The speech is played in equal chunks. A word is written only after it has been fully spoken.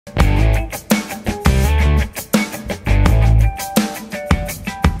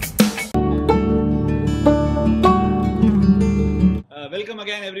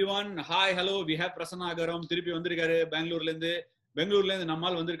again everyone. Hi, hello. We have Prasanna Agaram. திருப்பி வந்திருக்காரு பெங்களூர்ல இருந்து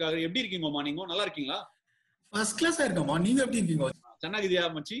நம்மால் வந்திருக்காரு. எப்படி இருக்கீங்கம்மா நீங்க? நல்லா இருக்கீங்களா? ஃபர்ஸ்ட் கிளாஸா இருக்கமா. நீங்க எப்படி இருக்கீங்க? சன்னாகிதியா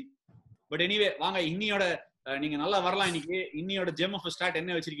மச்சி. பட் எனிவே வாங்க இன்னியோட நீங்க நல்லா வரலாம். இன்னைக்கு இன்னியோட ஜெம் ஆஃப் ஸ்டார்ட்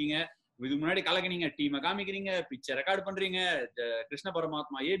என்ன வச்சிருக்கீங்க? இதுக்கு முன்னாடி கலக்குனீங்க, டீமை காமிக்கிறீங்க, பிக்சர் ரெக்கார்ட் பண்றீங்க, கிருஷ்ண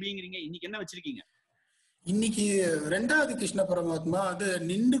பரமாத்மா ஏபிங்கிறீங்க. இன்னைக்கு என்ன வச்சிருக்கீங்க? இன்னைக்கு ரெண்டாவது கிருஷ்ண பரமாத்மா, அது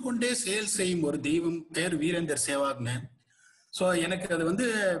நின்று கொண்டே செயல் செய்யும் ஒரு தெய்வம், பேர் வீரேந்தர் சேவாக்னு. சோ எனக்கு அது வந்து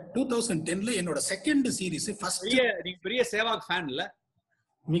 2010ல என்னோட செகண்ட் சீரிஸ். ஃபர்ஸ்ட் நீங்க பெரிய சேவாக் ஃபேன் இல்ல?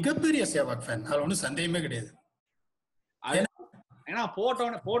 மிகப்பெரிய சேவாக் ஃபேன், அது ஒன்றும் சந்தேகமே கிடையாது. ஏன்னா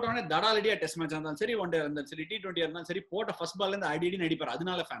போட்டோனே தடாலடியா டெஸ்ட் மேட்ச் இருந்தாலும் சரி, ஒன் டே இருந்தாலும் சரி, T20 இருந்தாலும் சரி, போட்ட ஃபர்ஸ்ட் பால்ல இருந்து அடி நடிப்பாரு.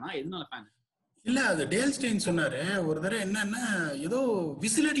 அதனால ஃபேனா? எதனால ஃபேன் இல்ல, அது டேல் ஸ்டெயின் சொன்னாரு ஒரு தடவை. என்னன்னா, ஏதோ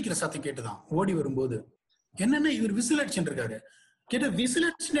விசில் அடிக்கிற சத்தம் கேட்டுதான் ஓடி வரும்போது. என்னன்னா, இவர் விசில் அடிச்சுட்டு இருக்காரு. கேட்ட விசில்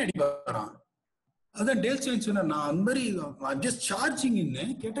அடிச்சுன்னு அடிப்பாராம். அதான் டேல் ஸ்டெயின் சொன்னார். நான் அந்த மாதிரி ஜஸ்ட் சார்ஜிங்னு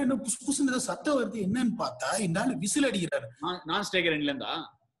கேட்டா, என்ன புசு புசுன்னு ஏதோ சத்தம் வருது, என்னன்னு பார்த்தா இந்த ஆளு விசில் அடிக்கிறாரு. நான் ஸ்ட்ரைக்கர் எண்ட்ல இருந்தா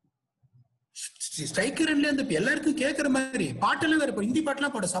ஸ்ட்ரைக்கர் எண்ட்ல இருந்து எல்லாருக்கும் கேட்கற மாதிரி பாட்டெல்லாம் வேற. ஹிந்தி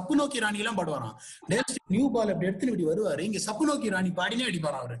பாட்டுலாம் பாடு, சப்பு நோக்கி ராணி எல்லாம் பாடுவாராம். நியூ பால் அப்படி எடுத்து இப்படி வருவாரு, இங்க சப்பு நோக்கி ராணி பாடினே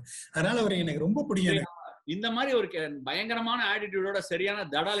அடிப்பாராம் அவரு. அதனால அவரு எனக்கு ரொம்ப பிடிக்கும். இந்த மாதிரி ஒரு பயங்கரமான ஆட்டிடியூடோட சரியான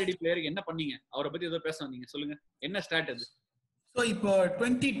தடாலடி பிளேயருக்கு என்ன பண்ணீங்க? அவரை பத்தி ஏதோ பேச வந்தீங்க, சொல்லுங்க. என்ன ஸ்டார்ட் அது? So இப்போ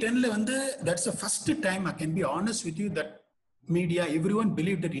 2010ல வந்து that's the first time I can be honest with you that media everyone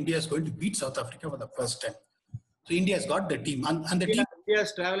believed that India is going to beat South Africa for the first time. So India has got the team and the team India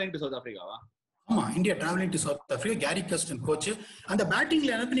is traveling to South Africa va? ஆமா, India traveling to South Africa. Gary Kirsten coach. அந்த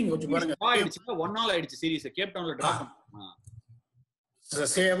பேட்டிங்ல எனக்கு நீங்க கொஞ்சம் பாருங்க, 1-1 ஆயிடுச்சு series. Gap டவுன்ல draw பண்ணாங்க.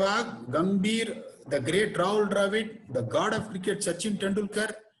 Sehwag, Gambhir, the great Rahul Dravid, the god of cricket Sachin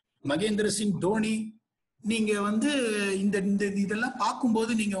Tendulkar, Mahendra Singh Dhoni. நீங்க வந்து இந்த இதெல்லாம்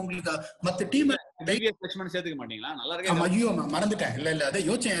பார்க்கும்போது நீங்க உங்களுக்கு மத்த டீம் சேர்த்துக்க மாட்டீங்களா? நல்லா இருக்கு. ஐயோ மறந்துட்டேன். இல்ல அதை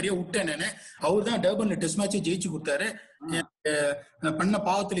யோசனை யாரையோ விட்டேன் நானு. அவர் தான் டர்பன்ல டெஸ்ட் மேட்ச் ஜெயிச்சு கொடுத்தாரு. பண்ண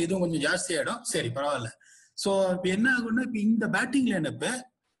பாவத்துல இதுவும் கொஞ்சம் ஜாஸ்தி ஆயிடும். சரி, பரவாயில்ல. சோ இப்ப என்ன ஆகும்னா, இப்ப இந்த பேட்டிங்ல என்னப்ப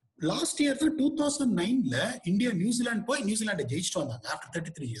லாஸ்ட் இயர் தான் 2009ல இந்தியா நியூசிலாந்து போய் நியூசிலாண்டை ஜெயிச்சுட்டு வந்தாங்க ஆஃப்டர்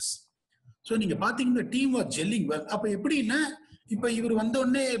 33 இயர்ஸ். சோ நீங்க பாத்தீங்கன்னா டீம் வாஸ் ஜெல்லிங் வெல். அப்ப எப்படின்னா, இப்ப இவர் வந்த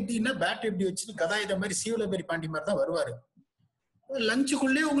உடனே எப்படின்னா பேட் எப்படி வச்சுட்டு கதாயுத மாதிரி சீவலபேரி பாண்டி மாதிரி தான் வருவாரு.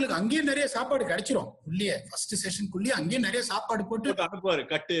 லஞ்சுக்குள்ளே உங்களுக்கு அங்கேயே நிறைய சாப்பாடு கிடைச்சிரும். உள்ளே ஃபர்ஸ்ட் செஷனுக்குள்ளேயே அங்கேயே நிறைய சாப்பாடு போட்டு அனுப்புவாரு.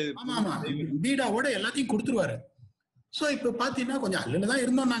 கட்டு ஆமா பீடாவோட எல்லாத்தையும் கொடுத்துருவாரு. சோ இப்ப பாத்தீங்கன்னா கொஞ்சம் அல்லதான்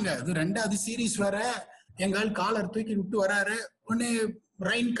இருந்தோம் நாங்க. அது ரெண்டாவது சீரீஸ் வேற. எங்கால் காலர் தூக்கி விட்டு வராரு. ஒன்னு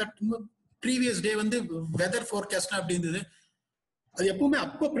ரெயின் கட். ப்ரீவியஸ் டே வந்து வெதர் ஃபோர்காஸ்ட் அப்படி இருந்தது. அது எப்பவுமே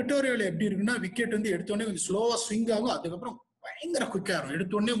அப்ப பிரிட்டோரியால எப்படி இருக்குன்னா, விக்கெட் வந்து எடுத்தோடனே கொஞ்சம் ஸ்லோவா ஸ்விங் ஆகும். அதுக்கப்புறம் பயங்கர குயிக்கா இருக்கும்.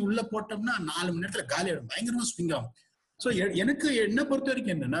 எடுத்தோடனே உள்ள போட்டோம்னா 4 மணி நேரத்துல காலி ஆயிடும். பயங்கரமா ஸ்விங் ஆகும். சோ எனக்கு என்ன பொறுத்த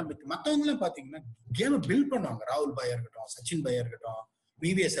வரைக்கும் என்னன்னா, மத்தவங்க எல்லாம் பாத்தீங்கன்னா கேம் பில்ட் பண்ணுவாங்க. ராகுல் பாயா இருக்கட்டும், சச்சின் பாயா இருக்கட்டும்,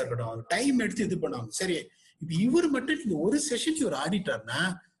 விவிஎஸ் இருக்கட்டும், டைம் எடுத்து இது பண்ணுவாங்க. சரி, இப்ப இவர் மட்டும் நீங்க ஒரு செஷன் இவர் ஆடிட்டார்னா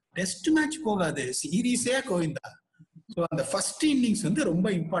டெஸ்ட் மேட்ச் போகாது, சீரீஸே கோவிந்தா. சோ அந்த ஃபர்ஸ்ட் இன்னிங்ஸ் வந்து ரொம்ப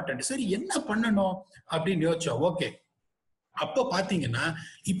இம்பார்ட்டன்ட். சரி, என்ன பண்ணணும் அப்படின்னு யோசிச்சோம். ஓகே, அப்ப பாத்தீங்கன்னா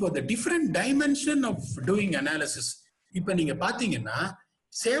இப்போ the different dimension of doing analysis. இப்ப நீங்க பாத்தீங்கன்னா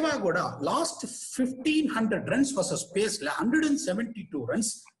சேவாகோட லாஸ்ட் 1500 ரன்ஸ் வர்சஸ் பேஸ்ல 172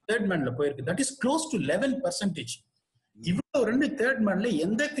 ரன்ஸ் தேர்ட் மேன்ல போயிருக்கு. That is close to 11%. இவ்வளவு ரெண்டு தேர்ட் மேன்ல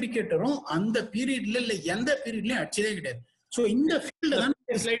எந்த கிரிக்கெட்டரும் அந்த பீரியட்ல இல்ல எந்த பீரியட்லயும் அடிச்சதே கிடையாது. சோ இந்த ஃபீல்ட்ல தான்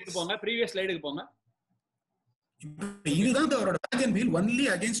ஸ்லைடுக்கு போங்க, ப்ரீவியஸ் ஸ்லைடுக்கு போங்க. இதுதான் அவரோட வேகன் வீல் ஒன்லி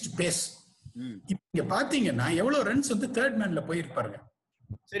அகைன்ஸ்ட் பேஸ். இங்க பாத்தீங்கன்னா எவ்வளவு ரன்ஸ் வந்து தேர்ட் மேன்ல போயிருப்பாருங்க.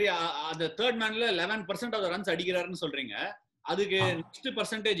 சரி, அந்த தேர்ட் மேன்ல 11% ஆஃப் ரன்ஸ் அடிக்கிறாருன்னு சொல்றீங்க. அதுக்கு நெக்ஸ்ட்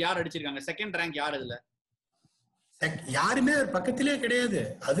பெர்சன்டேஜ் யார் அடிச்சிருக்காங்க? செகண்ட் ரேங்க் யார்? இதுல யாருமே பக்கத்திலே கிடையாது.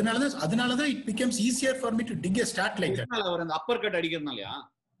 அதனாலதான் it becomes easier for me to tick a start like that. அவர் அந்த அப்பர் கட் அடிக்கிறதுனாலயா?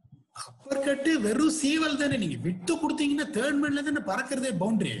 அப்பர் கட் வெறும் சீவல் தானே. நீங்க விட்டு கொடுத்தீங்கன்னா தேர்ட் மேன்ல தானே பறக்கிறதே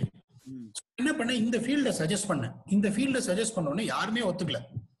பவுண்டரி. என்ன பண்ண, இந்த ஃபீல்ட சஜஸ்ட் பண்ண யாருமே ஒத்துக்கல.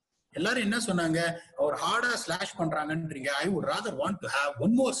 எல்லாரும் என்ன சொன்னாங்க, அவர் ஹார்டா slash பண்றாங்கன்றீங்க. I would rather want to have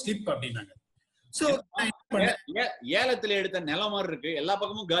one more slip அப்படின்னாங்க. சோ ஏலத்துல எடுத்த நிலம் மாதிரி இருக்கு, எல்லா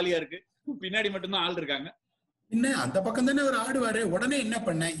பக்கமும் காலியா இருக்கு, பின்னாடி மட்டும்தான் ஆள் இருக்காங்க. என்ன அந்த பக்கம் தானே அவர் ஆடுவாரு. உடனே என்ன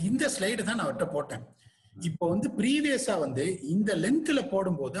பண்ணேன், இந்த ஸ்லைடு தான் நான் அவர்கிட்ட போட்டேன். இப்போ வந்து ப்ரீவியஸா வந்து இந்த லென்த்ல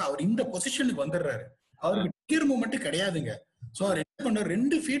போடும்போது அவர் இந்த பொசிஷனுக்கு வந்துடுறாரு. அவருக்கு டியர் மூவ்மெண்ட் கிடையாதுங்க. சோ அவர் என்ன பண்ண,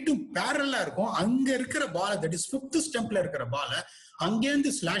 2 ஃபீட்டும் பேரலா இருக்கும். அங்க இருக்கிற பால, தட் இஸ் 5th ஸ்டெம்ப்ல இருக்கிற பால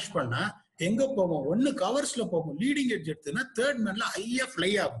அங்கேருந்து ஸ்லாஷ் பண்ணா எங்க போகும்? ஒன்னு கவர்ஸ்ல போகும். லீடிங் எட்ஜ் எடுத்ததுன்னா தேர்ட் மேன்ல ஹையா ஃப்ளை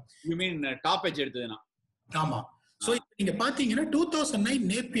ஆகும். You mean top edge எடுத்ததுன்னா? ஆமா. சோ நீங்க பாத்தீங்கன்னா 2009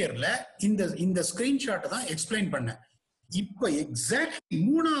 நேப்பியர்ல இந்த ஸ்கிரீன்ஷாட் தான் எக்ஸ்பிளைன் பண்ணேன். இப்ப எக்ஸாக்ட்லி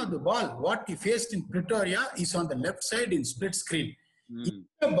 3வது பால் what he faced in Pretoria is on the left side in split screen.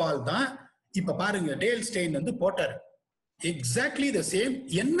 இந்த பால் தான் இப்ப பாருங்க டேல் ஸ்டெயின் வந்து போட்டாரு. Exactly the same.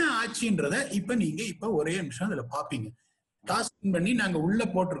 என்ன ஆச்சுன்றத இப்ப நீங்க ஒரே நிமிஷம் அதுல பாப்பீங்க. டாஸ் பண்ணி நாங்க உள்ள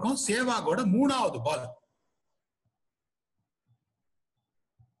போட்டிருக்கோம். சேவாகோட 3வது பால்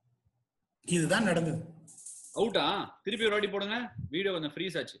இதுதான் நடந்தது. அவுட்டா? திருப்பி ஒரு வாட்டி போடுங்க. வீடியோ கொஞ்சம்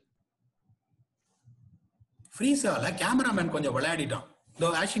ஃப்ரீஸ் ஆச்சு. ஃப்ரீஸ் ஆகல, கேமராமேன் கொஞ்சம் விளையாடிட்டான். இதோ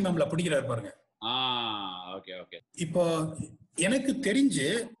ஆஷிங் மேம்ல பிடிக்கிறாரு பாருங்க. Okay okay. இப்போ எனக்கு தெரிஞ்சு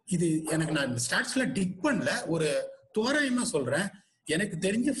இது எனக்கு நான் ஸ்டாட்ஸ்ல டிக் பண்ணல, ஒரு தோராயமா சொல்றேன். எனக்கு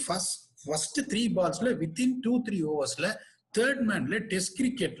தெரிஞ்சு ஃபர்ஸ்ட் 3 பால்ஸ்ல வித்தின் 2-3 ஓவர்ஸ்ல தேர்ட் மேன்ல டெஸ்ட்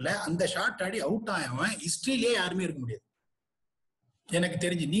கிரிக்கெட்ல அந்த ஷாட் ஆடி அவுட் ஆயவன் ஹிஸ்டரியிலே யாருமே இருக்க முடியாது எனக்கு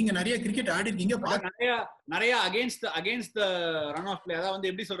தெரிஞ்சு. நீங்க நிறைய கிரிக்கெட் ஆடி இருக்கீங்க, நிறைய against the run of play. அதாவது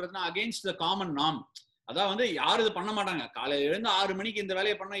எப்படி சொல்றதுன்னா அகைன்ஸ்ட் தி காமன் நார்ம். அதான் யாரும் இது பண்ண மாட்டாங்க. காலையில இருந்து 6 மணிக்கு இந்த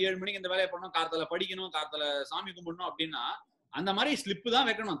வேலையை பண்ணணும், 7 மணிக்கு இந்த வேலையை பண்ணணும், கார்த்தால படிக்கணும், கார்த்தால சாமி கும்பிடணும் அப்படின்னா அந்த மாதிரி ஸ்லிப் தான்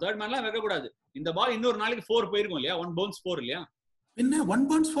வைக்கணும். தேர்ட் மேன்லாம் வைக்க கூடாது. இந்த பால் இன்னொரு நாளைக்கு 4 போயிருக்கும் இல்லையா? 1 bounce 4 இல்லையா? என்ன 1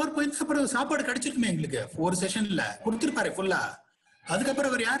 bounce 4 போயிருக்கு. அப்புறம் சாப்பாடு கிடைச்சிருக்குமே எங்களுக்கு. 4 செஷன்ல கொடுத்துருப்பாரு ஃபுல்லா.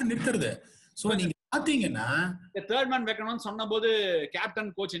 அதுக்கப்புறம் அவர் யாரு நிறுத்துறது? சோ நீங்க பாத்தீங்கன்னா தேர்ட் மேன் வைக்கணும்னு சொன்ன போது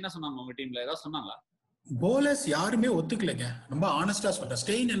கேப்டன் கோச் என்ன சொன்னாங்க உங்க டீம்ல? ஏதாவது சொன்னாங்களா? போலர்ஸ் யாருமே ஒத்துக்கலைங்க. ரொம்ப ஆனஸ்டா சொல்றேன்.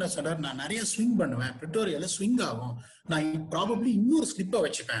 ஸ்டெயின் என்ன சொல்றாரு, நான் நிறைய ஸ்விங் பண்ணுவேன், பிரிட்டோரியால ஸ்விங் ஆகும், நான் ப்ராபப்ளி இன்னொரு ஸ்லிப்பை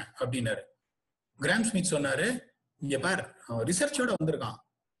வச்சுப்பேன் அப்படின்னாரு. கிராம் ஸ்மித் சொன்னாரு, இங்க பார் ரிசர்ச்சோட வந்திருக்கான்,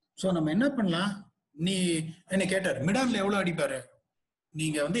 சோ நம்ம என்ன பண்ணலாம், நீ என்ன கேட்டாரு, மிடான்ல எவ்வளவு அடிப்பாரு,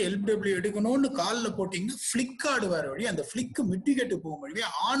 நீங்க எல்பிடபிள்யூ எடுக்கணும்னு கால்ல போட்டீங்கன்னா பிளிக் ஆடுவார் வழி, அந்த பிளிக் மிட்டிகேட்டு போகும் வழி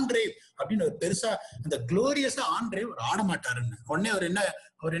ஆன் டிரைவ் அப்படின்னு ஒரு பெருசா அந்த குளோரியஸா ஆன் டிரைவ் ஆட மாட்டாருன்னு. உடனே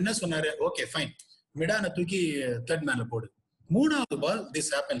அவர் என்ன சொன்னாரு, ஓகே ஃபைன், மிடானை தூக்கி தேர்ட் மேன்ல போடு. 3வது பால்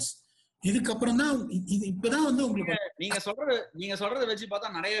திஸ் ஹேப்பன்ஸ். இதுக்கப்புறம் தான் இப்பதான் உங்களுக்கு நீங்க சொல்றத வச்சு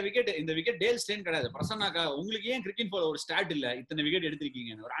பார்த்தா நிறைய விக்கெட், இந்த விக்கெட் டேல் ஸ்டெயின் கிடையாது. பிரசன்னாக்கா உங்களுக்கு ஏன் கிரிக்கெட் போல ஒரு ஸ்டாட் இல்ல, இத்தனை விக்கெட்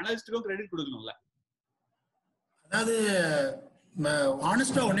எடுத்திருக்கீங்கன்னு ஒரு அனலிஸ்டுக்கும் கிரெடிட் கொடுக்கணும்ல. அதாவது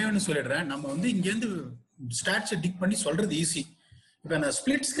ஆனஸ்டா ஒண்ணு சொல்லிடுறேன், நம்ம இங்க இருந்து ஸ்டாட்ஸ் டிக் பண்ணி சொல்றது ஈஸி. இப்ப நான்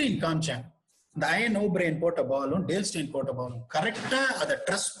ஸ்பிளிட் ஸ்கிரீன் காமிச்சேன், இந்த அயன் ஓபிரைன் போட்ட பாலும் டேல் ஸ்டெயின் போட்ட பாலும் கரெக்டா அதை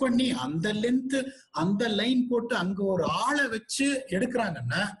ட்ரஸ்ட் பண்ணி அந்த லென்த் அந்த லைன் போட்டு அங்க ஒரு ஆளை வச்சு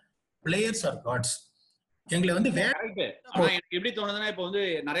எடுக்கிறாங்கன்னா பிளேயர்ஸ் ஆர் காட்ஸ். எங்களை எனக்கு எப்படி தோணுதுன்னா, இப்போ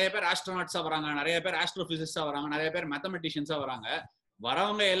நிறைய பேர் ஆஸ்ட்ரோநாட்ஸா வராங்க, நிறைய பேர் ஆஸ்ட்ரோபிசிஸ்டா வராங்க, நிறைய பேர் மேத்தமெட்டிஷியன்ஸா வராங்க.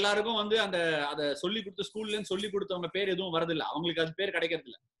 வரவங்க எல்லாருக்கும் அதை சொல்லி கொடுத்து ஸ்கூல்ல இருந்து சொல்லி கொடுத்தவங்க பேர் எதுவும் வரது இல்ல, அவங்களுக்கு அது பேர் கிடைக்கிறது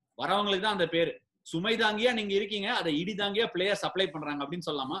இல்ல. வரவங்களுக்கு தான் அந்த பேரு. சுமை தாங்கியா நீங்க இருக்கீங்க, அதை இடி தாங்கியா பிளேயர்ஸ் அப்ளை பண்றாங்க அப்படின்னு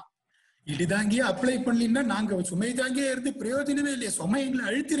சொல்லலாமா? இடிதாங்கியே அப்ளை பண்ணலன்னா நாங்க சுமை தாங்கியே இருந்து பிரயோஜனமே இல்லையா, சுமை எங்களை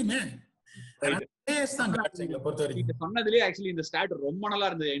அழுத்திருமே. சொன்னதுலேயே ஆக்சுவலி இந்த ஸ்டாட் ரொம்ப நல்லா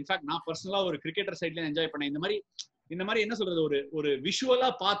இருந்தது. இன்ஃபேக்ட் நான் பர்சனலா ஒரு கிரிக்கெட்டர் சைட்ல என்ஜாய் பண்ணேன். இந்த மாதிரி என்ன சொல்றது, ஒரு விஷுவலா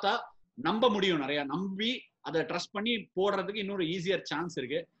பார்த்தா நம்ப முடியும், நிறைய நம்பி அதை ட்ரஸ்ட் பண்ணி போடுறதுக்கு இன்னொரு ஈஸியர் சான்ஸ்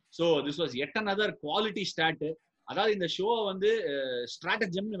இருக்கு. So this was yet another quality start. அதாவது இந்த ஷோ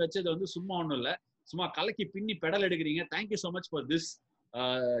ஸ்ட்ராட்டஜம்னு வச்சது சும்மா ஒன்றும் இல்லை, சும்மா கலக்கி பின்னி பெடல் எடுக்கிறீங்க. Thank you so much for this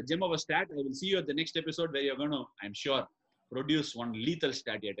gem of a stat. I will see you at the next episode where you're going to, I'm sure, produce one lethal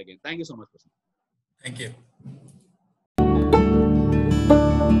stat yet again. Thank you so much, Prasanna. Thank you.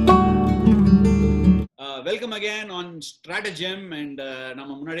 Welcome again on Stratagem, and நம்ம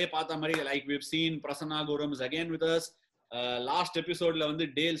முன்னாடியே பார்த்த மாதிரி like we've seen Prasanna Goram is again with us. Last எபிசோட்ல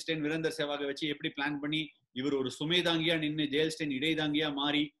Dale stain Virender சேவாக வச்சு எப்படி plan பண்ணி இவர் ஒரு சுமை தாங்கியா நின்று டேல் ஸ்டெயின் இடை தாங்கியா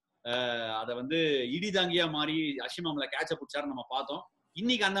மாறி அதை இடி தாங்கியா மாறி அஷிமாம்ல கேட்ச பிடிச்சாரு நம்ம பார்த்தோம்.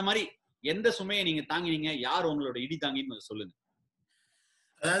 இன்னைக்கு அந்த மாதிரி எந்த சுமையை நீங்க தாங்கினீங்க, யார் உங்களோட இடி தாங்கின்னு சொல்லுங்க.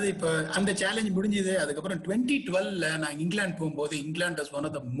 அதாவது இப்ப அந்த சேலஞ்ச் முடிஞ்சது. அதுக்கப்புறம் 2012 நான் இங்கிலாந்து போகும்போது, England is one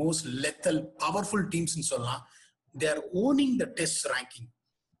of the most லெத்தல் powerful teams சொல்லலாம். They are owning the test ranking.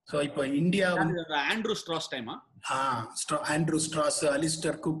 So இப்போ இந்தியா ஆண்ட்ரூ ஸ்ட்ராஸ் டைமா, Andrew Strauss,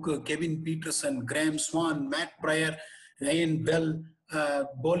 Alastair Cook, Kevin Pietersen, gram Swan, mat prayer, Ryan bell,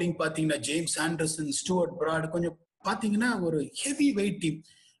 polling பாத்தீங்கன்னா James Anderson, Stuart Brad, கொஞ்சம் பாத்தீங்கன்னா ஒரு heavy weight team.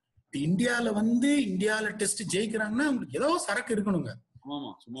 இந்தியால test ஜெயிக்கிறாங்கன்னா உங்களுக்கு ஏதோ சரக்கு இருக்கணுங்க.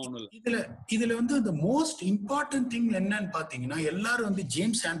 இதுல the மோஸ்ட் இம்பார்ட்டன்ட் திங் என்னன்னு பாத்தீங்கன்னா, எல்லாரும்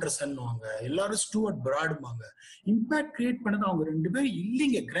ஜேம்ஸ் ஆண்டர்சன் வாங்க, எல்லாரும் ஸ்டூவர்ட் பிராடுவாங்க. இம்பாக்ட் கிரியேட் பண்ணது அவங்க 2 பேரும்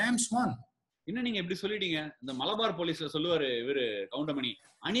இல்லைங்க, கிராம் ஸ்வான். என்ன நீங்க எப்படி சொல்லிட்டீங்க? இந்த மலபார் போலீஸ்ல சொல்லுவாரு இவரு கவுண்டமணி,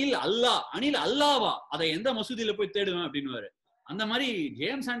 அனில் அல்லாவா அதை எந்த மசூதியில போய் தேடுவேன் அப்படின்னு. அந்த மாதிரி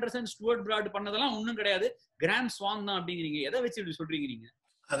ஜேம்ஸ் ஆண்டர்சன் ஸ்டூவர்ட் பிராட் பண்ணதெல்லாம் ஒண்ணும் கிடையாது, கிராம் ஸ்வான் தான் அப்படிங்கிறீங்க. எதை வச்சு இப்படி சொல்றீங்க நீங்க?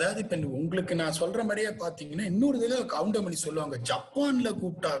 அதாவது இப்ப உங்களுக்கு நான் சொல்ற மாதிரியே பாத்தீங்கன்னா, இன்னொரு தடவை கவுண்டமணி சொல்லுவாங்க, ஜப்பான்ல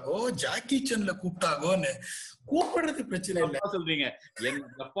கூப்பிட்டாகோ ஜாக்கி சான்ல கூப்பிட்டாகோன்னு. கூப்பிடுறது பிரச்சனை இல்ல சொல்றீங்க,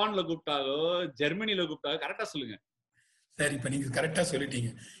 ஜப்பான்ல கூப்பிட்டாகோ ஜெர்மனில கூப்பிட்டாகோ கரெக்டா சொல்லுங்க. சரி, இப்ப நீங்க கரெக்டா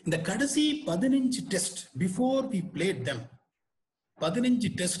சொல்லிட்டீங்க. இந்த கடைசி 15 test before we played them, 15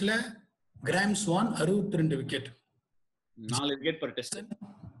 டெஸ்ட்ல gram Swan 62 wicket, 4 wicket per test,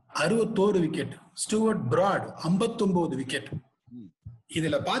 61 wicket. Stuart Brad 59 wicket.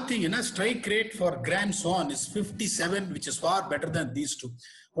 இதுல பாத்தீங்கன்னா strike rate for gram Swan is 57, which is far better than these two.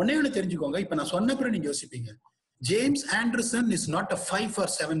 ஒண்ணு தெரிஞ்சுக்கோங்க, இப்ப நான் சொன்னப்பறம் நீங்க யோசிப்பீங்க, James Anderson is not a 5 for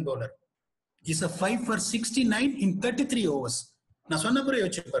 7 bowler, is a 5 for 69 in 33 overs. நான் சொன்னப்பறம்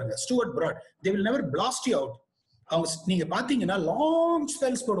யோசிச்சு பாருங்க. Stuart Brad, they will never blast you out. அவங்க நீங்க பாத்தீங்கன்னா லாங்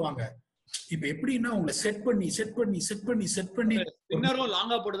ஸ்பெல்ஸ் போடுவாங்க. இப்ப எப்படின்னா உங்களை செட் பண்ணி இன்னரும்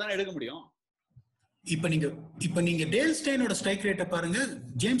லாங்கா போட்டு தான் எடுக்க முடியும். இப்ப நீங்க டேல் ஸ்டெயினோட ஸ்ட்ரைக் ரேட்டை பாருங்க,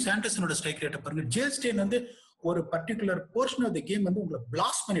 ஜேம்ஸ் ஆண்டர்சனோட ஸ்ட்ரைக் ரேட்டை பாருங்க. டேல் ஸ்டெயின் வந்து ஒரு particular portion of the game வந்து உங்களை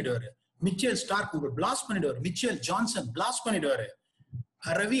பிளாஸ்ட் பண்ணிடுவாரு. மிச்சல் ஸ்டார்க் உங்களை பிளாஸ்ட் பண்ணிடுவாரு. மிச்சல் ஜான்சன் பிளாஸ்ட் பண்ணிடுவாரு.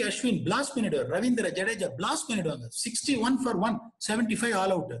 ரவி அஸ்வின் பிளாஸ்ட் பண்ணிடுவாரு. ரவீந்திர ஜடேஜா பிளாஸ்ட் பண்ணிடுவாங்க. 61 for 1, 75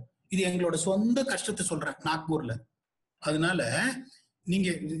 ஆல் அவுட். இது எங்களோட சொந்த கஷ்டத்தை சொல்றேன் நாக்பூர்ல. அதனால நீங்க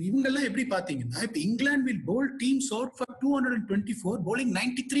இவங்கெல்லாம் எப்படி பாத்தீங்கன்னா, இப்ப England will bowl teams out for 224, bowling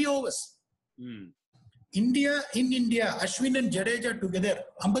 93 overs. India Ashwin and Jadeja together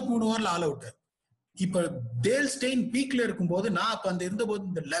 53 ஓவர்ல ஆல் அவுட். இப்ப டேல் ஸ்டெயின் பீக்ல இருக்கும்போது, நான் அப்ப அந்த இருந்தபோது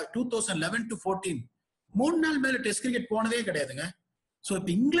இந்த 2011 to 14 3 நாள் மேல டெஸ்ட் கிரிக்கெட் போனதே கிடையாதுங்க. சோ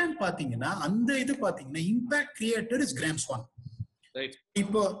இப்ப இங்கிலாந்து பாத்தீங்கன்னா அந்த இது பாத்தீங்கன்னா impact creator is gram Swan.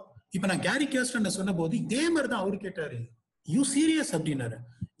 இப்ப நான் கேரி கேஸ்டன் சொன்ன போது இதே மாதிரிதான் அவரு கேட்டாரு, யூ சீரியஸ் அப்படின்னாரு.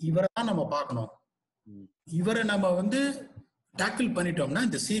 இவரை தான் நம்ம பார்க்கணும், இவரை நம்ம வந்து டேக்கிள் பண்ணிட்டோம்னா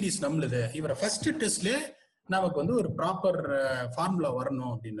இந்த சீரீஸ் நம்மளுது. இவரை ஃபர்ஸ்ட் டெஸ்ட்ல நமக்கு வந்து ஒரு ப்ராப்பர் ஃபார்முலா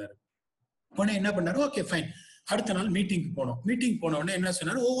வரணும் அப்படின்னாரு. உடனே என்ன பண்ணாரு, ஓகே ஃபைன். அடுத்த நாள் மீட்டிங் போனோம். மீட்டிங் போன உடனே என்ன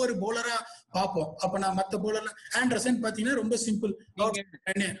சொன்னாரு, ஒவ்வொரு போலரா பார்ப்போம். அப்ப நான் மத்த போலர்ல ஆண்டர்சன் பாத்தீங்கன்னா ரொம்ப சிம்பிள்,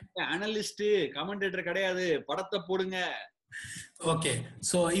 அனலிஸ்ட் கமெண்டேட்டர் கிடையாது, படத்தை போடுங்க. ஓகே,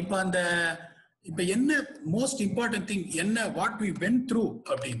 சோ இப்ப என்ன மோஸ்ட் இம்பார்ட்டன்ட் திங் என்ன, வாட் வி வென்ட் த்ரூ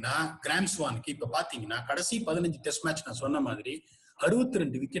அப்படின்னா, கிராம் ஸ்வானுக்கு இப்ப பாத்தீங்கன்னா கடைசி 15 டெஸ்ட் மேட்ச் நான் சொன்ன மாதிரி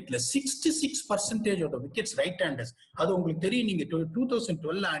 62 விக்கெட்ல 66% ஆஃப் விக்கெட்ஸ் ரைட் ஹேண்டர்ஸ். அது உங்களுக்கு தெரியும், நீங்க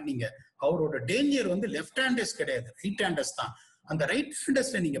 2012 ஆனீங்க. அவரோட டேஞ்சர் வந்து லெஃப்ட் ஹேண்டர்ஸ் கிடையாது, ரைட் ஹேண்டர்ஸ் தான். அந்த ரைட்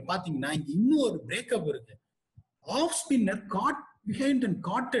ஹேண்டர்ஸ்ல நீங்க பாத்தீங்கன்னா இங்க இன்னும் ஒரு பிரேக்கப் இருக்கு. Off spinner God behind and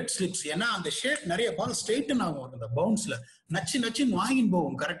காட்டட் slips. ஏன்னா அந்த ஷேக் நிறைய பால் ஸ்ட்ரெயிட்டன் ஆகும், அந்த பவுன்ஸ்ல நச்சு வாங்கின்னு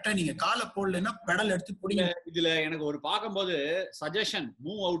போகும். கரெக்டா நீங்க காலை போடலன்னா பெடல் எடுத்து பிடிங்க. இதுல எனக்கு ஒரு பார்க்கும்போது suggestion,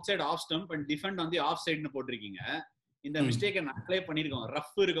 move out side of stump and defend on the of சைடுன்னு போட்டிருக்கீங்க. இந்த மிஸ்டேக்கை நான் அப்ளை பண்ணிருக்கோம்.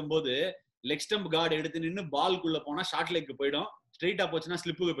 ரஃப் இருக்கும்போது லெக் ஸ்டம்ப் கார்டு எடுத்து நின்று பால்குள்ள போனா ஷார்ட் லெக்கு போயிடும், ஸ்ட்ரெயிட்டா போச்சுன்னா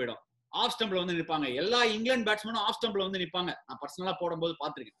ஸ்லிப்புக்கு போயிடும். ஆஃப் ஸ்டம்ப்ல வந்து நிப்பாங்க. எல்லா இங்கிலாந்து பேட்ஸ்மேனும் ஆஃப் ஸ்டம்ப்ல வந்து நிப்பாங்க. நான் பர்சனலா போடும்போது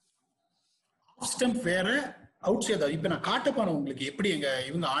பாத்திருக்கேன். ஆஃப் ஸ்டம்ப் வேற, அவுட் சைட். இப்ப நான் காட்டப்பான உங்களுக்கு எப்படி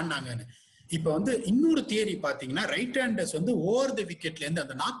இவங்க ஆடினாங்கன்னு. இப்ப வந்து இன்னொரு தியரி பாத்தீங்கன்னா, ரைட் ஹேண்டர்ஸ் வந்து ஓவர் தி விக்கெட்ல இருந்து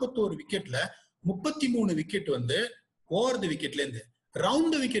அந்த 41 விக்கெட்ல 33 விக்கெட் வந்து ஓவர் தி விக்கெட்ல இருந்து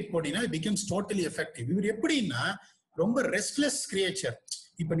ரவுண்ட் விக்கெட் போட்டீங்கன்னா இட் பிகம்ஸ் டோட்டலி எஃபெக்டிவ். இவர் எப்படின்னா ரொம்ப ரெஸ்ட்லெஸ் கிரியேச்சர்.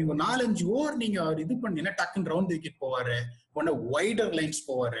 இப்ப நீங்க 4-5 ஓவர் நீங்க அவர் இது பண்ணீங்கன்னா டக்குன்னு ரவுண்ட் விக்கெட் போவாரு, உடனே வைடர் லைன்ஸ்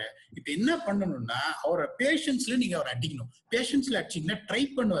போவாரு. இப்ப என்ன பண்ணணும்னா அவரை பேஷன்ஸ்ல நீங்க அவரை அடிக்கணும். பேஷன்ஸ்ல அடிச்சீங்கன்னா ட்ரை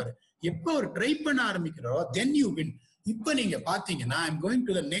பண்ணுவாரு. எப்ப அவர் ட்ரை பண்ண ஆரம்பிக்கிறோ தென் யூ வின். இப்ப நீங்க பாத்தீங்கன்னா I am going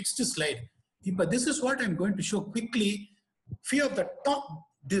to the next slide. இப்ப this is what I am going to show quickly. few of the top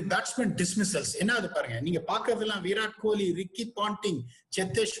batsman dismissals. என்ன அது பாருங்க, நீங்க பாக்குறதெல்லாம் விராட் கோலி, ரிக்கி பாண்டிங்,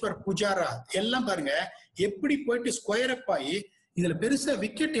 சேத்தேஸ்வர் புஜாரா எல்லாம் பாருங்க எப்படி போயிட்டு ஸ்கொயர் அப் ஆகி. இதுல பெருசா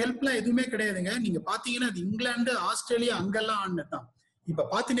விக்கெட் ஹெல்ப்லாம் எதுவுமே கிடையாதுங்க. நீங்க பாத்தீங்கன்னா அது இங்கிலாந்து, ஆஸ்திரேலியா அங்கெல்லாம் ஆனதான். இப்ப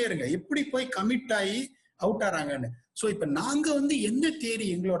பாத்துட்டே இருங்க எப்படி போய் கமிட் ஆகி அவுட் ஆறாங்கன்னு. சோ இப்ப நாங்க வந்து என்ன தியரி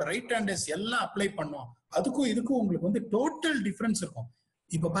எங்களோட ரைட் ஹேண்டர்ஸ் எல்லாம் அப்ளை பண்ணோம், அதுக்கும் இதுக்கும் உங்களுக்கு வந்து டோட்டல் டிஃபரன்ஸ் இருக்கும்.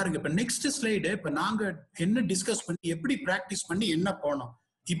 இப்ப பாருங்க, இப்ப நெக்ஸ்ட் ஸ்லைடு இப்ப நாங்க என்ன டிஸ்கஸ் பண்ணி எப்படி பிராக்டிஸ் பண்ணி என்ன போனோம்.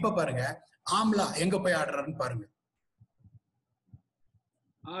 இப்ப பாருங்க ஆம்லா எங்க போய் ஆடுறாருன்னு பாருங்க.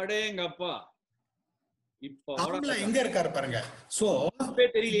 அடேங்கப்பா, இப்போ ஆம்லா எங்க இருக்காரு பாருங்க. சோ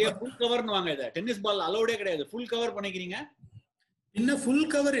தெரியலையே, ஃபுல் கவர்னு வாங்க. இத டென்னிஸ் பால் அலோடே கிடையாது, ஃபுல் கவர் பண்ணிக்கிறீங்க. என்ன ஃபுல்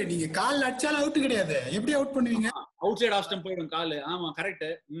கவர்? நீங்க கால் அடிச்சாலும் அவுட் கிடையாது. எப்படி அவுட் பண்ணுவீங்க? அவுட் சைடு ஆஃப் ஸ்டம்ப் போயிடும் கால். ஆமா கரெக்ட்.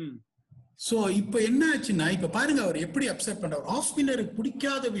 சோ இப்ப என்ன ஆச்சுன்னா, இப்ப பாருங்க அவர் எப்படி அப்செட் பண்றாரு. ஆஃப் ஸ்பின்னருக்கு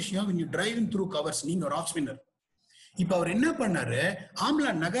பிடிக்காத விஷயம் when you driving through covers. நீங்க ஒரு ஆஃப் ஸ்பின்னர். இப்ப அவர் என்ன பண்ணாரு,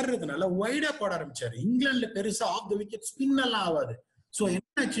 ஆம்லா நகர்றதுனால வைடா போட ஆரம்பிச்சாரு. இங்கிலாந்துல பெருசா ஆஃப் தி விக்கெட் ஸ்பின் எல்லாம் ஆகாது. சோ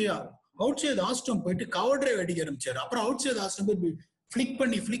என்ன ஆச்சு, அவுட் சைடு ஆஃப் ஸ்டம்ப் போயிட்டு கவர் டிரைவ் அடிக்க ஆரம்பிச்சாரு. அப்புறம் அவுட் சைடு ஆஃப் ஸ்டம்ப்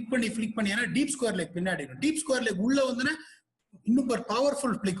ஃபிளிக் பண்ணி ஏன்னா டீப் ஸ்கொயர் லெக் பின்னாடி, டீப் ஸ்கொயர் லெக் உள்ள வந்துன்னா இன்னும் ஒரு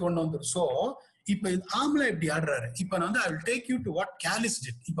பவர்ஃபுல் பிளிக் ஒண்ணு வந்துரும். சோ இப்ப ஆம்லா இப்படி ஆடுறாரு. இப்ப நான் வந்து I will take you to what Callis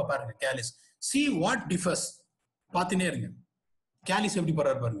did. இப்ப பாருங்க Callis, see what differs. பாத்துனே இருங்க Callis எப்படி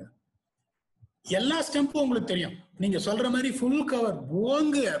போறாரு பாருங்க. எல்லா ஸ்டெம்பும் உங்களுக்கு தெரியும். நீங்க சொல்ற மாதிரி ஃபுல் கவர்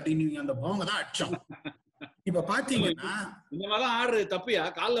போங்கு அப்படின்னு அந்த போங்க தான் அடிச்சோம். இப்ப பாத்தீங்கன்னா இந்த மாதிரிலாம் ஆடுறது தப்பியா?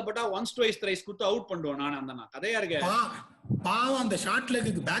 கால்ல பட்டா ஒன்ஸ் ட்வைஸ் த்ரைஸ் குத்து அவுட் பண்ணுவோம். நான் அந்த கதையா இருக்க பாவம் அந்த ஷார்ட்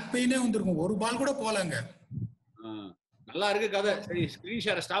லெக்கு பேக் பெயினே வந்திருக்கும், ஒரு பால் கூட போலங்க. நல்லா இருக்கு கதை. சரி, ஸ்கிரீன்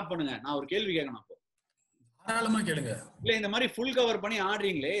ஷேரை ஸ்டாப் பண்ணுங்க. நான் ஒரு கேள்வி கேட்கணும். அப்போ தாராளமா கேளுங்க. இல்ல இந்த மாதிரி ஃபுல் கவர் பண்ணி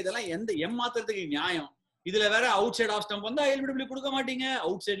ஆடுறீங்களே, இதெல்லாம் எந்த ஏமாத்துறதுக்கு நியாயம்? இதுல வேற அவுட் சைட் ஆஃப் ஸ்டம்ப் வந்தா எல்பிடபிள்யூ கொடுக்க மாட்டீங்க,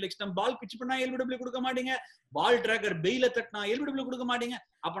 அவுட் சைட் லெக் ஸ்டம்ப் பால் பிச் பண்ணா எல்பிடபிள்யூ கொடுக்க மாட்டீங்க, பால் டிராக்கர் பெயில தட்டினா எல்பிடபிள்யூ கொடுக்க மாட்டீங்க.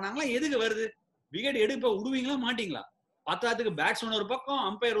 அப்ப நாங்களாம் எதுக்கு வருது? விக்கெட் எடுப்ப விடுவீங்களா மாட்டீங்களா? பத்தாத்துக்கு பேட்ஸ்மேன் ஒரு பக்கம்,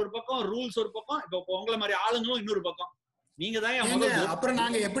 அம்பையர் ஒரு பக்கம், ரூல்ஸ் ஒரு பக்கம், இப்ப உங்களை மாதிரி ஆளுங்களும் இன்னொரு பக்கம். நீங்க தான் அப்புறம்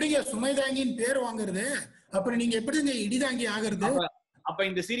நாங்க எப்படிங்க சுமைதாங்கின்னு பேர் வாங்குறது? அப்புறம் நீங்க எப்படிங்க இடிதாங்கி ஆகுறது? அப்ப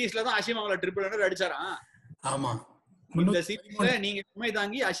இந்த சீரீஸ்ல தான் அஷிமாமலா ட்ரிபிள் ரன்னர் அடிச்சாரா? ஆமா, இந்த சீரீஸ்ல நீங்க சுமை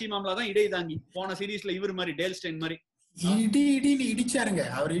தாங்கி, அஷிமாமலா தான் இடை தாங்கி. போன சீரீஸ்ல இவர் மாதிரி டேல் ஸ்டெயின் மாதிரி இடின்னு இடிச்சாருங்க.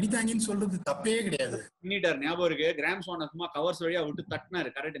 அவர் இடிதாங்கின்னு சொல்றது தப்பே கிடையாது. பின்னிட்டார், ஞாபகம் இருக்கு. கிராம் ஸ்வான் சும்மா கவர்ஸ் வழியா விட்டு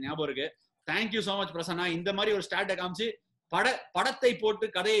தட்டினாரு. கரெக்ட், ஞாபகம் இருக்கு. Thank you so much Prasanna. இந்த மாதிரி ஒரு ஸ்டார்ட்டை காமிச்சு படத்தை போட்டு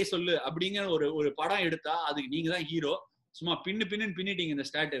கதையை சொல்லு அப்படிங்கிற ஒரு படம் எடுத்தா அதுக்கு நீங்க தான் ஹீரோ. சும்மா பின்னிட்டீங்க இந்த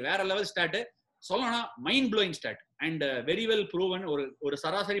ஸ்டார்ட். வேற லெவல் ஸ்டார்ட் சொல்லணும். Mind blowing start and very well proven. ஒரு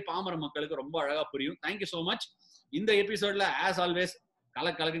சராசரி பாமர மக்களுக்கு ரொம்ப அழகா புரியும். Thank you so much. இந்த எபிசோட்ல ஆஸ் ஆல்வேஸ்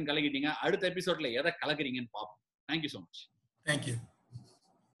கலக்குன்னு கலக்கிட்டீங்க. அடுத்த எபிசோட்ல எதை கலக்குறீங்கன்னு பார்ப்போம். Thank you so much. Thank you.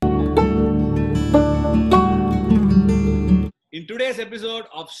 In today's episode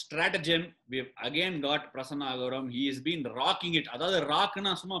of Stratagem, we've again got Prasanna Agoram. He has been rocking it. அதாவது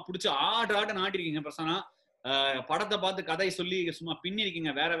ராக்னா சும்மா பிடிச்சி ஆட்டு நாட்டிருக்கீங்க பிரசன்னா. படத்தை பார்த்து கதை சொல்லி சும்மா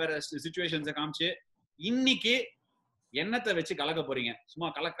பின்னிருக்கீங்க. வேற சிச்சுவேஷன்ஸை காமிச்சு இன்னைக்கு என்னத்தை வச்சு கலக்க போறீங்க? சும்மா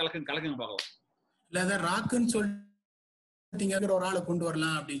கலக்குன்னு பார்க்கலாம். இல்ல ராக்குன்னு சொல்லிட்டீங்க, ஒரு ஆளை கொண்டு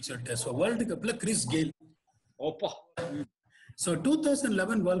வரலாம் அப்படின்னு சொல்லிட்டு. ஸோ வேர்ல்டு கப்ல கிறிஸ் கெயில். ஓப்பா. ஸோ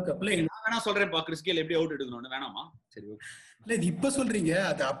 2011 வேர்ல்ட் கப்ல நான் வேணா சொல்றேன் பா, கிறிஸ் கெயில் எப்படி அவுட் எடுக்கணும்னு. வேணாமா? சரி, ஓகே. இல்ல இது இப்ப சொல்றீங்க,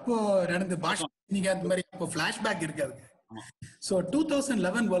 அது அப்போ நடந்த பாஷா. நீங்க அந்த மாதிரி அப்போ பிளாஷ்பேக் இருக்காது. ஸோ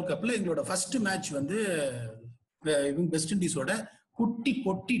 2011 வேர்ல்ட் கப்ல எங்களோட ஃபர்ஸ்ட் மேட்ச் வந்து வெஸ்ட் இண்டீஸோட குட்டி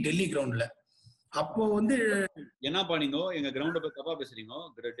பொட்டி டெல்லி கிரவுண்ட்ல. அப்போ வந்து என்னப்பா நீங்க எங்க கிரவுண்ட பத்தி தப்பா பேசுறீங்க?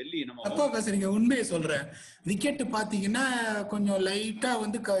 டெல்லி நம்ம தப்பா பேசுறீங்க, உண்மையை சொல்றேன். விக்கெட் பாத்தீங்கன்னா கொஞ்சம் லைட்டா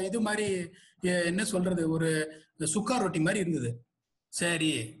வந்து இது மாதிரி என்ன சொல்றது, ஒரு சுக்கா ரொட்டி மாதிரி இருந்தது.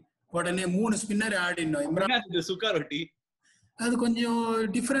 சரி, உடனே 3 ஸ்பின்னர் ஆடினோம். இம்ரான் சுக்கா ரொட்டி அது கொஞ்சம்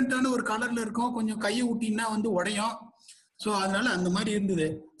டிஃப்ரெண்டான ஒரு கலர்ல இருக்கும், கொஞ்சம் கையை ஊட்டினா வந்து உடையும். ஸோ அதனால அந்த மாதிரி இருந்தது.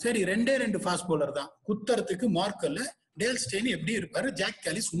 சரி, 2 ஃபாஸ்ட் பவுலர் தான். குத்துறதுக்கு மார்க்கல்ல டேல் ஸ்டெயின் எப்படி இருப்பாரு, ஜாக்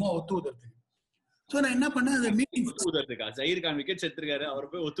கேலி சும்மா ஒத்து ஊதுறதுக்கு. ஸோ நான் என்ன பண்ணேன், அந்த மீட்டிங் ஊதுறதுக்கா ஜஹீர் கான் விக்கெட் செத்துருக்காரு,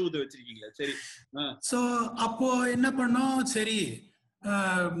 அவர் போய் ஒத்து ஊது வச்சிருக்கீங்களா? சரி. ஸோ அப்போ என்ன பண்ணோம், சரி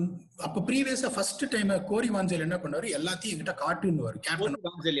அப்போ ப்ரீவியஸா ஃபர்ஸ்ட் டைம் கோரி வான்சேல் என்ன பண்ணாரு, எல்லாத்தையும் என்கிட்ட காட்டுன்னு கேப்டன்.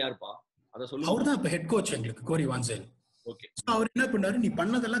 வான்சேல் யாருப்பா? அத சொல்லுங்க. அவர் தான் இப்ப ஹெட் கோச் எங்களுக்கு, கோரி வான்சேல். ஓகே. அவர் என்ன பண்ணாரு, நீ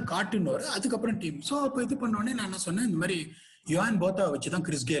பண்ணதெல்லாம் காட்டுன்னு. அதுக்கப்புறம் டீம். ஸோ அப்போ இது பண்ணோடனே நான் என்ன சொன்னேன், இந்த மாதிரி யுவான் போத்தா வச்சுதான்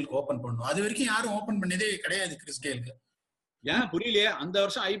கிறிஸ் கெயிலுக்கு ஓபன் பண்ணணும். அது வரைக்கும் யாரும் ஓபன் பண்ணதே கிடையாது கிறிஸ் கெயிலுக்கு. ஏன் புரியலையே? அந்த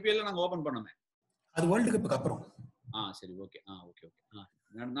வருஷம் ஐபிஎல் நாங்க ஓபன் பண்ணோமே. அது வேர்ல்டு கப்புக்கு அப்புறம். சரி, ஓகே. ஓகே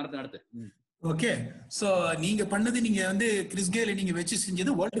நடத்து. ஓகே. சோ நீங்க பண்ணது, நீங்க வந்து கிறிஸ் கெயில் நீங்க வச்சு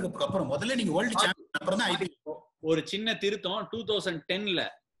செஞ்சது வேர்ல்டு கப்புக்கு அப்புறம். முதல்ல நீங்க வேர்ல்டு சாம்பியன், அப்புறம் தான் ஐபிஎல். ஒரு சின்ன திருத்தம். 2010ல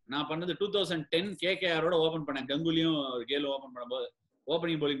நான் பண்ணது 2010 கேகேஆரோட ஓபன் பண்ணேன். கங்குலியும் கேலும் ஓபன் பண்ணும்போது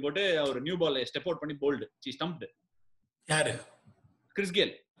ஓபனிங் போலிங் போட்டு அவர் நியூ பால் ஸ்டெப் அவுட் பண்ணி போல்டு ஸ்டம்ப்டு. யாரு? Chris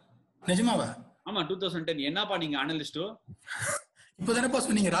Gayle. நிஜமாவா? ஆமா, 2010. என்னப்பா நீங்க அனலிஸ்டோ? இப்பதானப்பா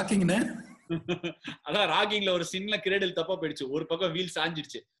சொன்னீங்க ராக்கிங்னு. அதான் ராக்கிங்ல ஒரு சின்ன கிரேடில் தப்பா போயிடுச்சு, ஒரு பக்கம் வீல்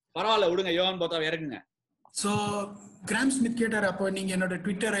சாஞ்சிடுச்சு. பரவாயில்ல விடுங்க, யோவான் போத்தா இறக்குங்க. சோ கிராம் ஸ்மித் கேட்டார், அப்போ நீங்க என்னோட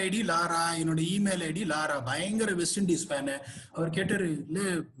ட்விட்டர் ஐடி லாரா, என்னோட இமெயில் ஐடி லாரா, பயங்கர வெஸ்ட் இண்டீஸ் ஃபேனு. அவர் கேட்டாரு, இல்ல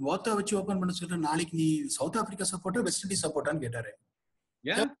போத்தா வச்சு ஓபன் பண்ண சொல்ற, நாளைக்கு நீ சவுத் ஆப்பிரிக்கா சப்போர்ட்டா வெஸ்ட் இண்டீஸ் சப்போர்ட்டான்னு கேட்டாரு.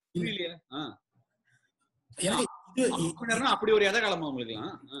 அப்படி ஒரு எதகாலமா உங்களுக்கு?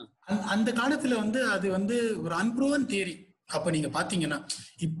 அந்த காலத்துல வந்து அது வந்து ஒரு அன்ப்ரூவன் தியரி. அப்ப நீங்க பாத்தீங்கன்னா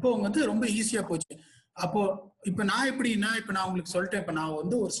இப்போ வந்து ரொம்ப ஈஸியா போச்சு. அப்போ இப்ப நான் எப்படின்னா, இப்ப நான் உங்களுக்கு சொல்லிட்டேன், இப்ப நான்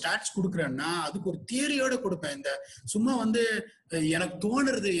வந்து ஒரு ஸ்டாட்ஸ் கொடுக்குறேன்னா அதுக்கு ஒரு தியரியோட கொடுப்பேன். இந்த சும்மா வந்து எனக்கு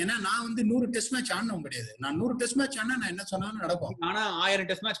தோணுறது. ஏன்னா நான் வந்து 100 டெஸ்ட் மேட்ச் ஆனவும் கிடையாது. நான் 100 டெஸ்ட் மேட்ச் ஆனா நான் என்ன சொன்னாலும் நடக்கும். ஆனா 1000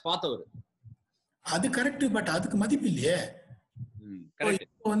 டெஸ்ட் மேட்ச் பார்த்தவர். அது கரெக்ட், பட் அதுக்கு மதிப்பு இல்லையே.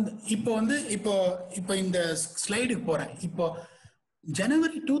 இப்போ இந்த ஸ்லைடுக்கு போறேன். இப்போ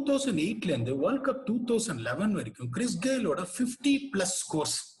ஜனவரி 2008ல இருந்து வேர்ல்ட் கப் 2011 வரைக்கும் Chris கெயிலோட 50+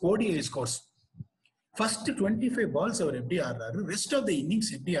 scores, ODI scores. First 25 balls அவர் எப்படி ஆடுறாரு, ரெஸ்ட் ஆஃப் த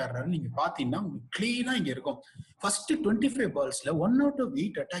இன்னிங்ஸ் எப்படி ஆடுறாரு நீங்க பாத்தீங்கன்னா உங்களுக்கு கிளீனா இங்க இருக்கும். First 25 பால்ஸ்ல 1 out of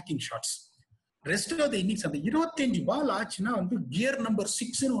 8 attacking shots. Rest of the innings அந்த 25 பால் ஆச்சுன்னா வந்து கியர் நம்பர்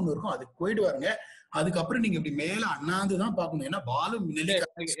 6ன்னு ஒண்ணு இருக்கும், அதுக்கு போயிடுவாருங்க. அதுக்கப்புறம் நீங்க இப்படி மேல அண்ணாந்து தான் பார்க்கணும். ஏன்னா பாலும்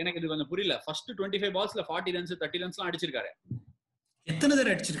எனக்கு இது கொஞ்சம் புரியல. ஃபர்ஸ்ட் 25 பால்ஸ்ல 40 ரன்ஸ் 30 ரன்ஸ்லாம் அடிச்சிருக்காரு. எத்தனை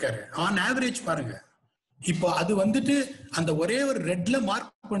தடவை அடிச்சிருக்காரு ஆன் ஆவரேஜ் பாருங்க. இப்போ அது வந்துட்டு அந்த ஒரே ஒரு ரெட்ல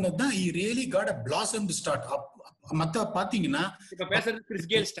mark பண்ணதுதான் he really got a blossomed start. மத்த பாத்தீங்கன்னா இப்ப பேசுறது கிறிஸ்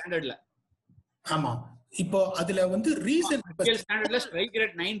கேல் ஸ்டாண்டர்ட்ல. ஆமா, இப்போ அதுல வந்து ரீசன் ஸ்டாண்டர்ட்ல ஸ்ட்ரைக்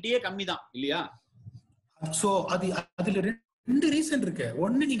ரேட் 90 கம்மி தான் இல்லையா? சோ அதுல ரெண்டு ரீசன் இருக்கு.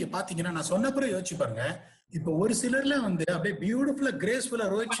 ஒண்ணு நீங்க பாத்தீங்கன்னா நான் சொன்னப்பறம் யோசிச்சு பாருங்க. இப்போ ஒரு சிலர்ல வந்து அப்படியே பியூட்டிஃபுல்லா கிரேஸ்ஃபுல்லா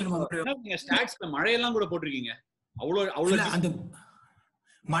ரோஹித் சர்மா நீங்க ஸ்டாட்ஸ்ல மழையெல்லாம் கூட போட்டிருக்கீங்க. அவ்வளவு அந்த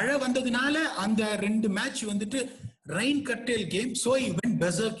மழை வந்ததுனால அந்த ரெண்டு மேட்ச் வந்துட்டு rain கட்டேல் game. So he went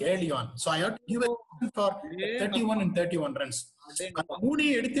berserk early on. So I have to give a for 31 and 31 runs. அந்த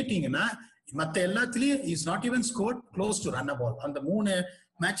மூணையும் எடுத்துட்டீங்கன்னா மத்த எல்லாத்துலயும் is not even scored close to run a ball. அந்த மூணு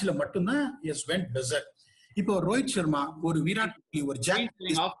மேட்ச்ல மட்டும்தான் he went berserk. இப்போ ரோஹித் சர்மா, ஒரு விராட் கோலி, ஒரு ஜாக்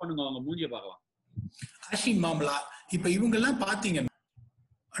ஆஃப் பண்ணுங்க, அவங்க மூஞ்சிய பார்க்கலாம், ஆஷின் மாம்லா, இப்ப இவங்க எல்லாம் பாத்தீங்கன்னா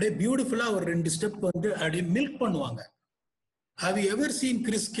அப்படியே பியூட்டிஃபுல்லா ஒரு ரெண்டு ஸ்டெப் வந்து அப்படியே மில்க் பண்ணுவாங்க. Have you ever seen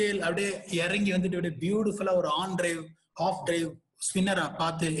Chris Gayle அப்படியே இறங்கி வந்துட்டு அப்படியே பியூட்டிஃபுல்லா ஒரு ஆன் டிரைவ் ஆஃப் டிரைவ் ஸ்பின்னரா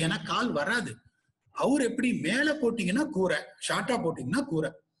பார்த்து? ஏன்னா கால் வராது. அவர் எப்படி மேல போட்டீங்கன்னா கூரை, ஷார்ட்டா போட்டீங்கன்னா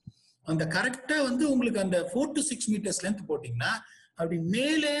கூரை, அந்த கரெக்டா வந்து உங்களுக்கு அந்த 4 to 6 மீட்டர்ஸ் லென்த் போட்டீங்கன்னா அப்படி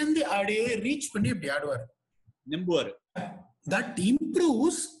மேலேந்து அப்படியே ரீச் பண்ணி அப்படி ஆடுவாரு, நம்புவாரு.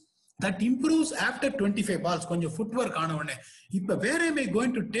 That improves after 25 balls. கொஞ்சம் ஃபுட்வொர்க் ஆன உடனே. இப்ப where am I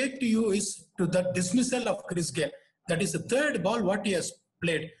going to take to you is to the dismissal of Chris Gayle. That is the third ball what he has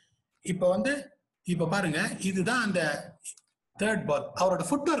played. இப்ப பாருங்க, இதுதான் அந்த third ball. அவரோட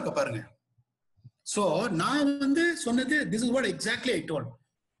ஃபுட்வொர்க்க பாருங்க. சோ நான் வந்து சொன்னது this is what exactly I told.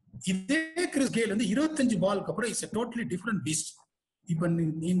 இதே கிறிஸ் கேல் வந்து 25 பாலுக்கு அப்புறம் is a totally different beast. இப்ப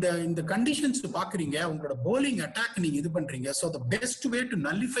இந்த கண்டிஷன்ஸ் பாக்குறீங்க, உங்களோட bowling அட்டாக் நீங்க இது பண்றீங்க. So the best way to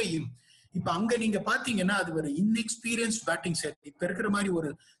nullify him. இப்ப அங்க நீங்க பாத்தீங்கன்னா அது ஒரு இன்எக்ஸ்பீரியன்ஸ்ட் பேட்டிங் செட். இப்ப இருக்கிற மாதிரி ஒரு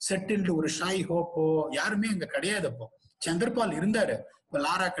செட்டில்டு ஒரு ஷாய் ஹோப்போ யாருமே அங்க கிடையாது. அப்போ சந்திரபால் இருந்தாரு, இப்ப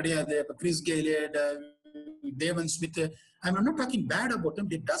லாரா கிடையாது. இப்ப கிறிஸ் கெய்ல், தேவன் Smith, I'm not talking bad about them.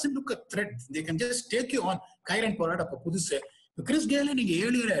 It doesn't look a threat. They can just take you on. கைரன் போராட் அப்ப புதுசு. கிறிஸ் கேல நீங்க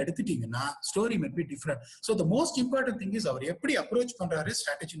ஏழியரை எடுத்துட்டீங்கன்னா story might be different. So the most important thing is அவர் எப்படி approach பண்றாரு,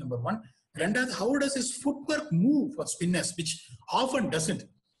 strategy number 1. ரெண்டாவது, how does his footwork move for spinners, which often doesn't.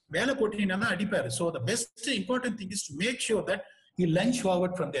 வேலை போட்டீங்கன்னா அடிப்பாரு. So the best important thing is to make sure that he lunge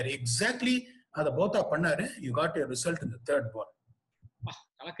forward from there. Exactly அத போத்தா பண்ணாரு. You got a result in the third ball.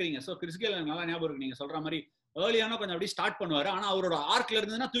 கலக்குறீங்க. So Chris Khel நல்லா ஞாபகம் இருக்கு நீங்க சொல்ற மாதிரி. ஏர்லியானா கொஞ்சம் அப்படி ஸ்டார்ட் பண்ணுவாரு. ஆனா அவரோட ஆர்க்ல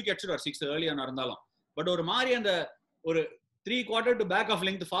இருந்ததுன்னா தூக்கி அடிச்சிடுவார் 6 ஏர்லியானா இருந்தாலும். பட் ஒரு மாதிரி அந்த ஒரு 3/4 to back of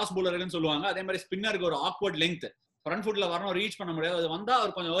length fast பவுலர்னு சொல்லுவாங்க. அதே மாதிரி ஸ்பின்னருக்கு ஒரு ஆக்வர்ட் லெங்த் ஃப்ரண்ட் ஃபுட்ல வரணும், ரீச் பண்ண முடியாது. அது வந்தா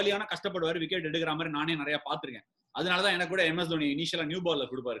அவர் கொஞ்சம் ஏர்லியான கஷ்டப்படுவார், விக்கெட் எடுக்கிற மாதிரி நானே நிறைய பாத்துருக்கேன். அதனாலதான் எனக்கு கூட MS தோனி இனிஷியலா நியூ பால்ல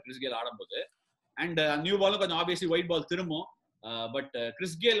கொடுப்பாரு கிறிஸ் கேல் ஆடும்போது. அண்ட் நியூ பாலும் கொஞ்சம் ஆப்வியஸ்லி ஒயிட் பால் திரும்பும். பட்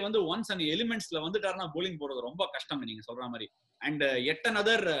கிறிஸ் கேல் வந்து ஒன்ஸ் அந்த எலிமெண்ட்ஸ்ல வந்துட்டாருன்னா போலிங் போறது ரொம்ப கஷ்டம் நீங்க சொல்ற மாதிரி. And yet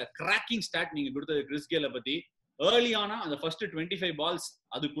another cracking start நீங்க கொடுத்தது கிறிஸ் கேல பத்தி. ஏர்லியானா அந்த ஃபர்ஸ்ட் 25 பால்ஸ்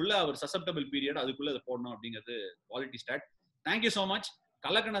அதுக்குள்ள அவர் சசப்டபிள் பீரியட் அதுக்குள்ள அதை போடணும் அப்படிங்கிறது quality start. Thank you so much.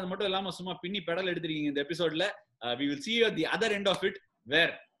 கலக்கனது மட்டும் இல்லாம சும்மா பின்னி பெடல் எடுத்திருக்கீங்க இந்த எபிசோட்ல. We will see you at the other end of it,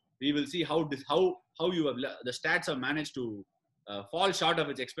 where we will see how you have the stats have managed to fall short of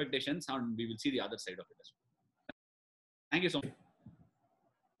its expectations, and we will see the other side of it as well. Thank you so much.